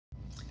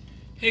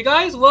Hey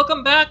guys,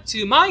 welcome back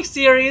to my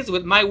series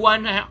with my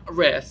one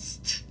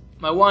wrist.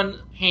 My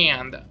one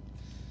hand.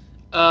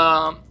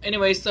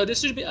 Anyway, so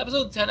this should be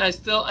episode 10. I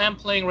still am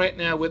playing right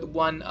now with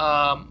one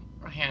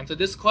hand. So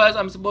this quest,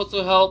 I'm supposed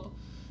to help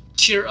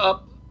cheer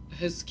up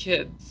his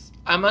kids.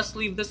 I must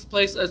leave this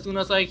place as soon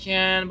as I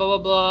can, blah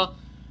blah blah.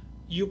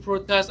 You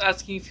protest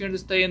asking if you're to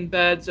stay in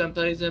bed,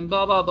 sometimes and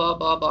blah blah blah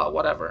blah blah,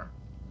 whatever.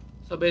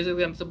 So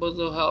basically I'm supposed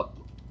to help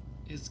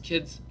his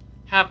kids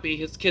happy.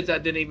 His kids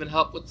that didn't even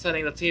help with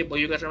setting the table.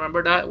 You guys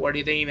remember that? Where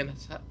they didn't even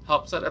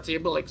help set the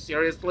table? Like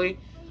seriously?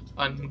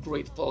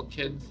 Ungrateful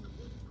kids.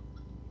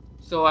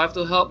 So I have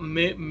to help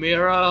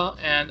Mira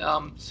and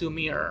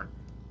Tumir.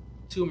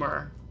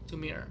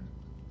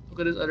 Look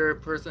at this other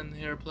person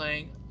here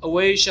playing.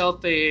 Away shall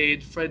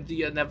fade.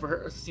 Freddy, I've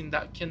never seen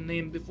that kin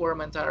name before in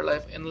my entire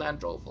life in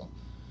Landroval.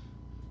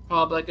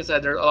 Probably, like I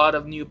said, there's a lot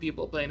of new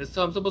people playing this.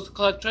 So I'm supposed to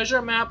collect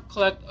treasure map,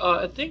 collect,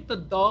 I think the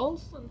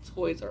dolls and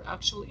toys are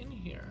actually in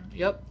here.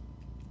 Yep.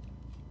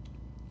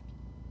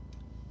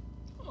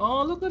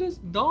 Oh, look at this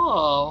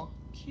doll.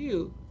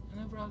 Cute. I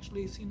never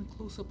actually seen a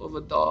close-up of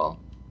a doll.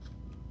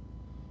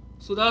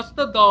 So that's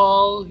the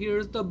doll.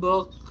 Here's the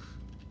book.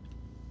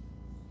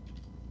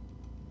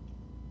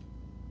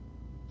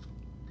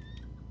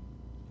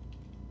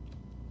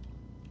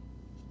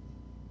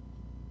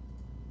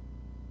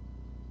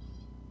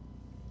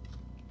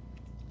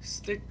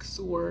 Stick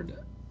sword.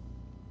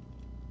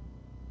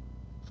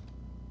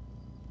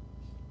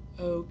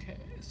 Okay,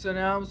 so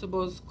now I'm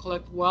supposed to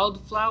collect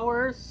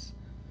wildflowers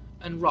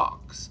and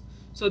rocks.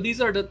 So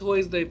these are the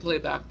toys they play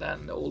back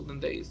then in the olden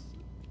days.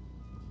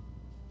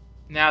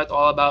 Now it's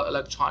all about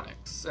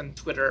electronics and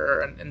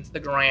Twitter and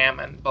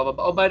Instagram and blah blah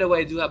blah. Oh, by the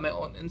way, I do have my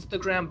own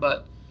Instagram,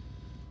 but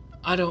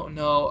I don't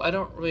know. I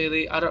don't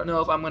know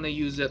if I'm gonna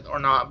use it or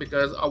not,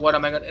 because what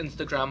am I gonna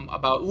Instagram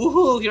about?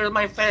 Woohoo! Here's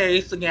my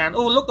face again.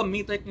 Oh, look at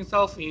me taking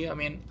selfie. I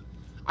mean,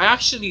 I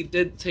actually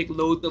did take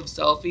loads of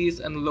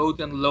selfies and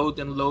load of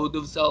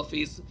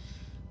selfies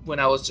when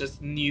I was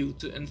just new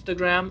to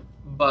Instagram.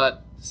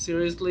 But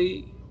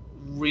seriously,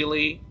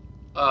 really,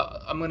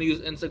 I'm gonna use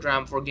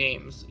Instagram for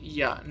games.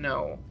 Yeah,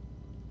 no.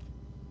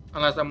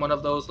 Unless I'm one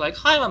of those like,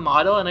 hi, I'm a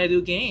model and I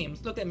do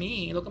games. Look at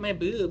me. Look at my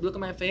boob. Look at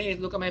my face.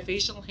 Look at my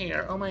facial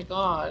hair. Oh my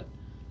god.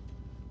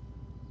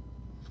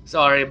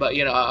 Sorry, but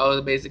you know, I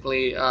was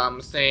basically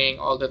saying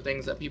all the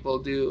things that people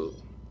do.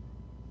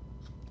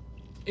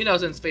 You know,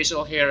 since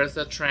facial hair is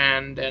a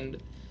trend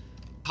and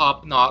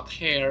top knot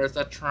hair is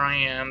a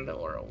trend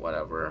or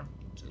whatever.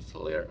 Just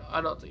hilarious.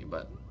 I don't think,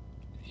 but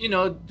you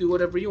know, do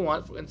whatever you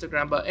want for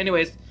Instagram. But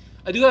anyways,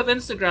 I do have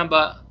Instagram,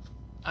 but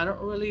I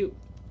don't really.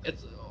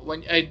 It's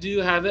when I do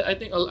have it. I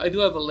think I do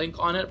have a link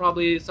on it,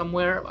 probably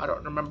somewhere. I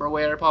don't remember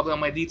where. Probably on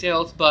my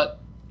details, but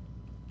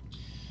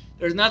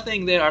there's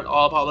nothing there at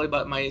all. Probably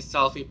but my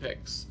selfie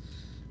pics,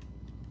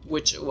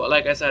 which, well,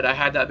 like I said, I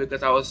had that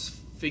because I was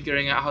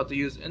figuring out how to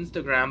use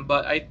Instagram.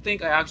 But I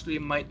think I actually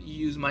might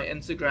use my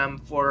Instagram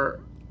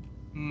for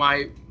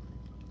my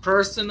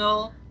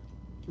personal,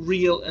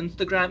 real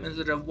Instagram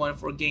instead of one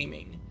for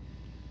gaming.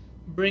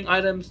 Bring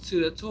items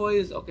to the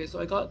toys. Okay,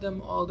 so I got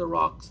them all the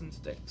rocks and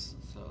sticks.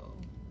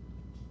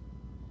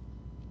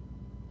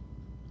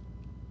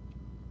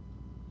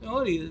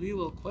 Oh, these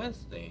people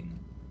questing.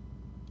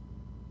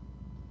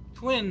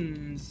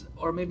 Twins,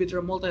 or maybe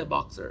they're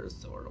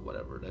multi-boxers or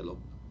whatever they look.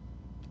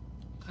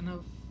 Kind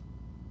of.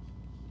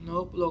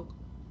 Nope, look.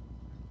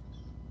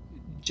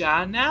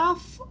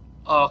 Janaf?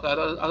 Oh, okay, I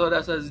thought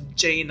that says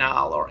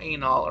Janal or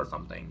Anal or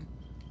something.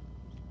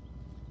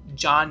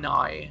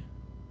 Janai.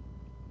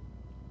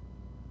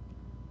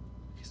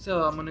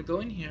 So I'm gonna go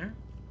in here.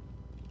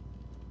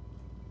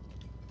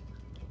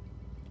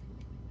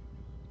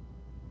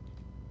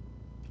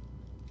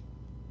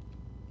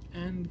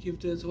 And give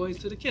the toys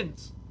to the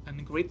kids.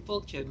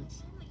 Ungrateful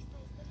kids.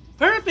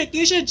 Perfect!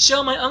 You should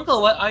show my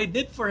uncle what I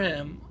did for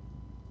him.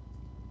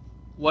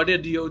 What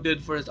did you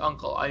did for his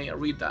uncle? I didn't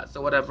read that, so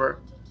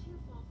whatever.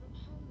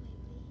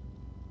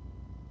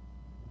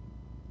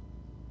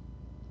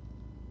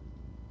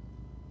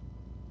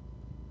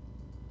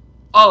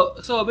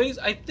 Oh, so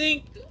basically, I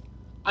think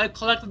I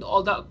collected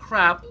all that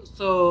crap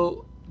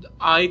so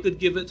I could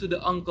give it to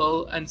the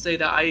uncle and say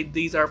that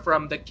these are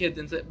from the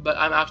kids, but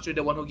I'm actually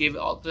the one who gave it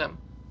all to him.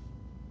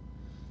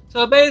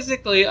 So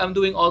basically, I'm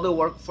doing all the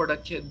work for the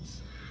kids.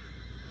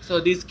 So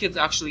these kids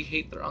actually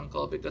hate their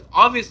uncle because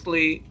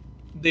obviously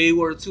they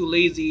were too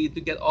lazy to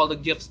get all the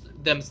gifts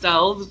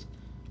themselves.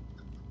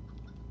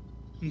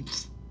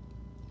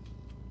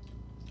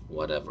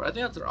 Whatever. I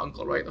think that's their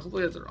uncle, right?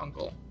 Hopefully that's their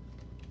uncle.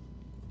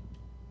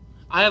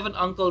 I have an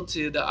uncle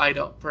too that I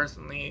don't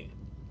personally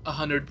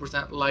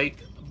 100% like,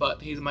 but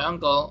he's my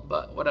uncle,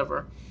 but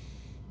whatever.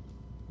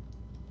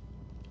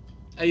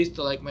 I used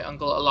to like my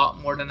uncle a lot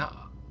more than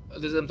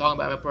this is I'm talking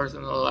about my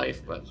personal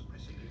life, but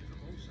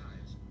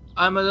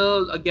I'm a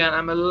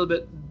little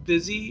bit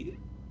busy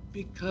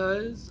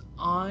because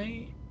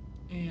I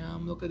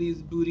am, look at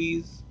these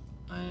booties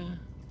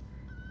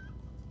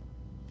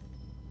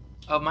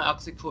of my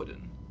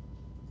oxycodone.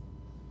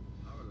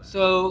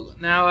 So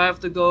now I have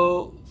to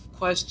go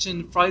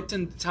Question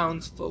frightened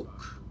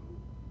townsfolk.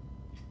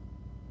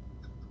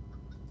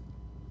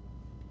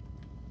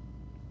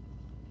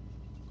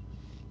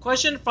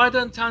 Question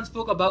frightened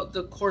townsfolk about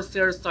the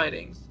Corsair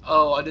sightings.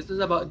 Oh, this is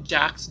about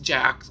Jax,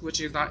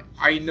 which is not.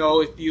 I know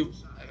if you.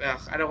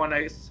 I don't want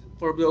to.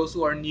 For those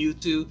who are new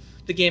to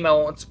the game, I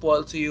won't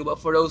spoil to you. But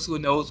for those who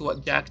knows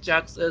what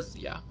Jax is,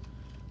 yeah,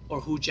 or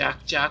who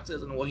Jax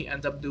is and what he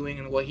ends up doing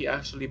and what he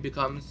actually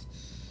becomes,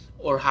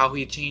 or how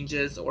he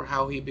changes, or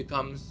how he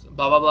becomes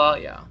blah blah blah.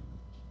 Yeah.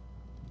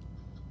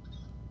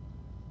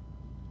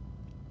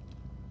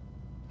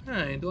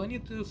 Hey, do I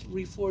need to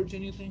reforge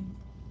anything?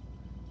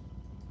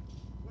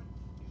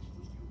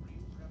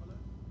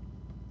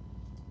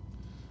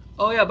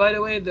 Oh yeah, by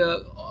the way,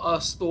 the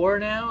store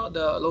now,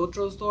 the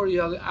LOTRO store,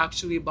 you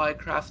actually buy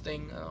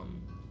crafting.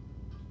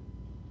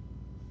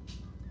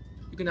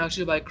 You can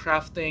actually buy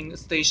crafting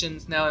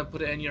stations now and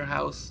put it in your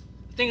house.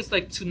 I think it's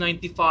like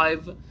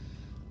 295,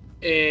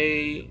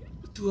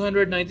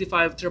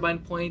 295 turbine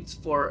points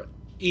for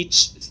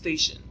each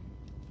station.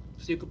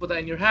 So you could put that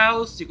in your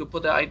house. You could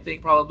put that, I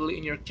think, probably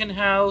in your kin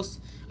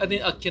house. I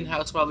think a kin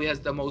house probably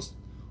has the most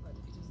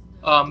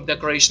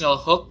decorational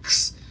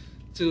hooks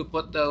to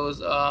put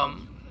those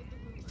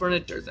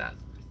furnitures at.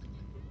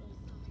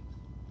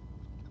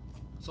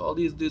 So all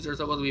these dudes are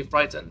supposed to be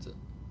frightened.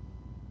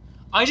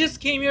 I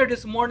just came here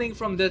this morning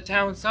from the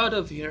town south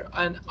of here,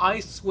 and I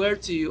swear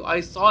to you,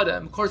 I saw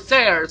them.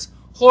 Corsairs,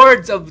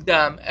 hordes of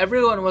them.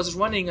 Everyone was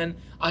running, and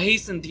I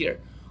hastened here.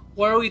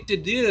 What are we to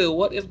do?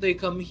 What if they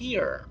come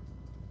here?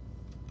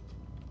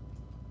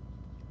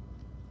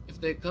 If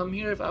they come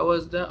here, if I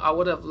was there, I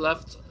would have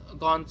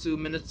gone to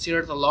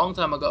Minstrel a long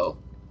time ago.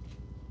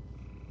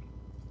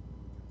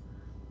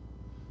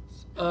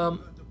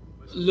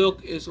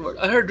 Look is word.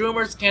 I heard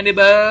rumors, Candy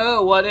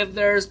Bow. What if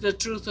there's the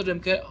truth to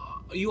them?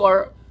 You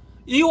are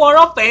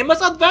a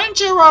famous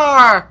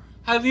adventurer.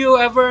 Have you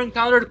ever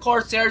encountered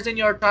Corsairs in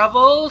your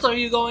travels? Are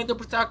you going to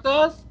protect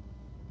us?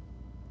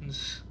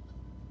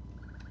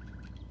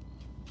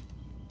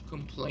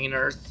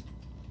 Complainers.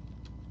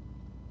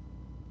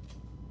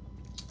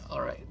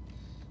 Alright.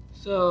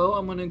 So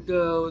I'm gonna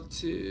go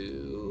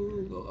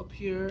up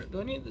here.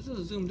 Do I need this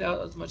is zoomed out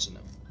as much now.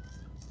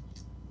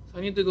 So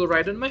I need to go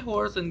ride on my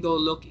horse and go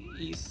look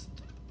east.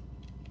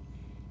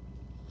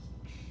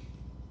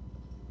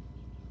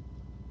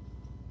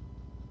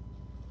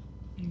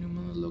 And I'm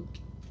gonna look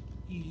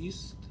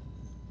east.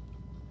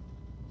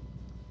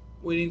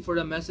 Waiting for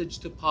the message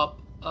to pop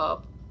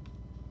up.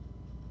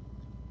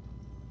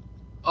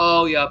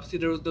 Oh yeah, see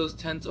there was those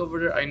tents over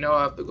there. I know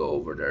I have to go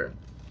over there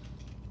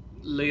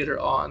later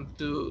on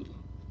to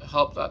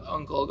help that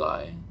uncle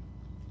guy.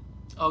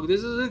 Oh,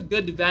 this is a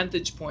good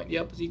vantage point.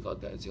 Yep, see all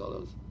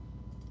those.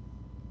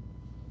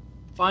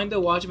 Find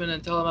the watchman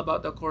and tell him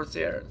about the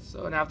Corsairs.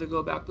 So I have to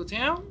go back to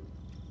town.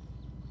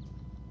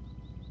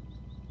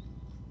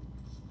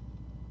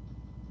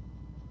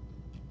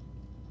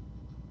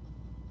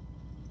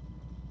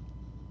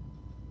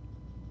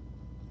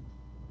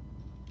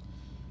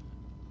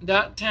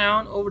 That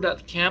town over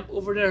that camp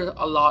over there,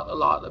 a lot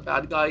of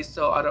bad guys.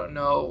 So I don't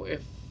know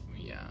if,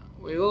 yeah,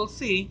 we will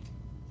see.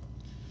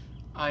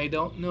 I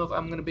don't know if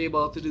I'm gonna be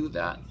able to do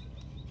that,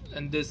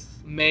 and this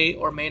may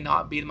or may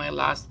not be my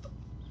last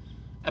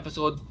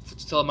episode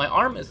till my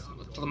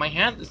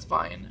hand is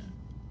fine.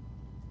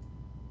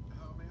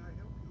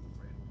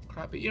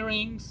 Crappy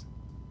earrings.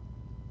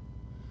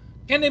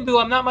 Candy Boo,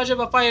 I'm not much of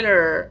a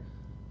fighter.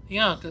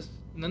 Yeah, because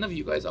none of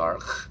you guys are.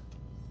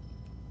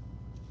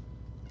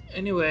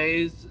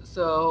 Anyways,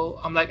 so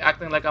I'm like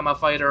acting like I'm a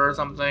fighter or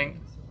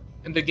something.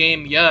 In the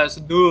game, yes,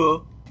 duh.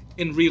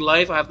 In real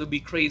life, I have to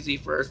be crazy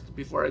first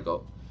before I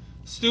go.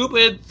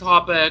 Stupid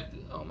topic.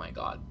 Oh my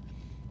god.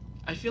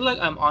 I feel like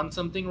I'm on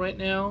something right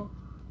now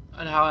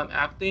and how I'm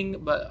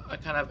acting, but I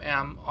kind of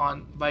am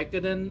on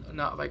Vicodin,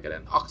 not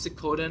Vicodin,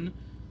 oxycodone.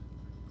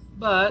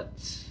 But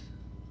it's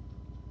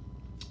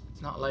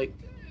not like,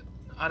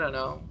 I don't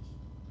know.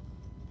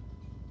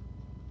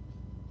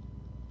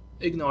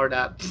 Ignore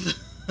that.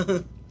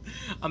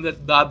 I'm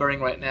just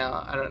blabbering right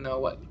now. I don't know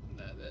what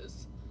that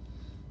is.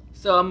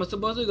 So I'm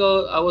supposed to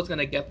go, I was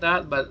gonna get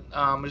that, but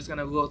I'm just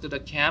gonna go to the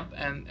camp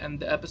and end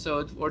the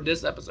episode, or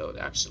this episode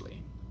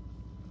actually.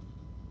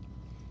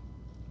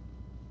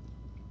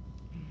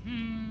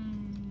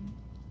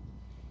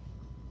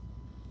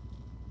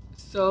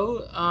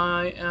 So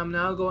I am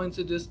now going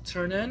to just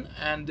turn in,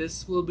 and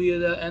this will be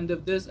the end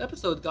of this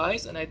episode,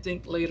 guys. And I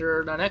think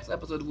later, the next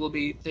episode will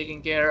be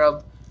taking care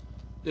of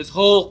this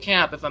whole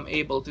camp if I'm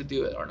able to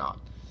do it or not.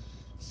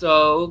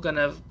 So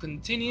gonna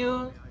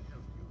continue,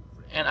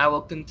 and I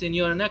will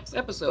continue on the next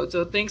episode.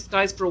 So thanks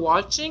guys for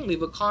watching.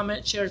 Leave a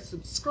comment, share,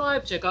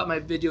 subscribe, check out my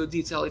video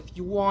detail if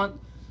you want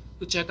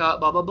to check out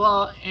blah blah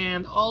blah.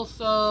 And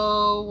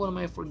also, what am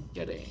I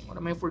forgetting?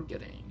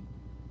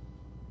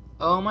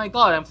 Oh my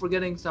god, I'm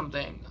forgetting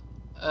something.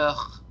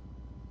 Ugh.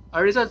 I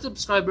already said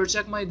subscriber,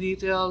 check my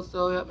details.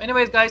 So yeah.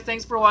 Anyways guys,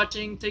 thanks for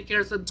watching. Take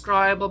care,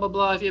 subscribe, blah blah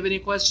blah. If you have any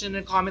question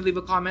and comment, leave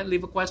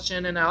a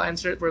question, and I'll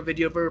answer it for a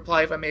video for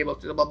reply if I'm able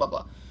to, blah blah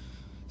blah.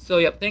 So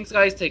yep, thanks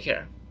guys, take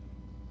care.